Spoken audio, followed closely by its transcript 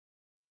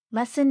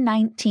Lesson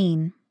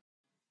 19.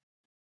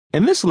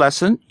 In this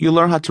lesson, you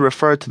learn how to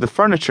refer to the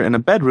furniture in a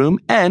bedroom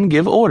and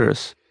give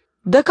orders.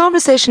 The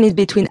conversation is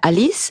between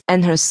Alice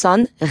and her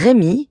son,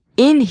 Rémi,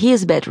 in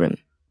his bedroom.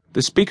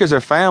 The speakers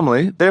are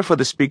family, therefore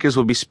the speakers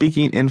will be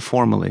speaking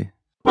informally.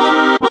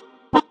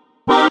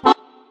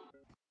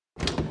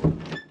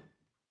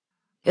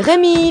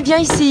 Rémi,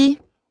 viens ici.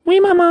 Oui,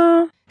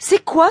 maman.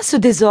 C'est quoi ce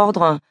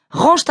désordre?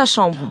 Range ta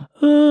chambre.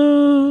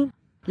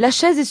 La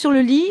chaise est sur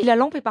le lit, la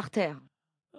lampe est par terre.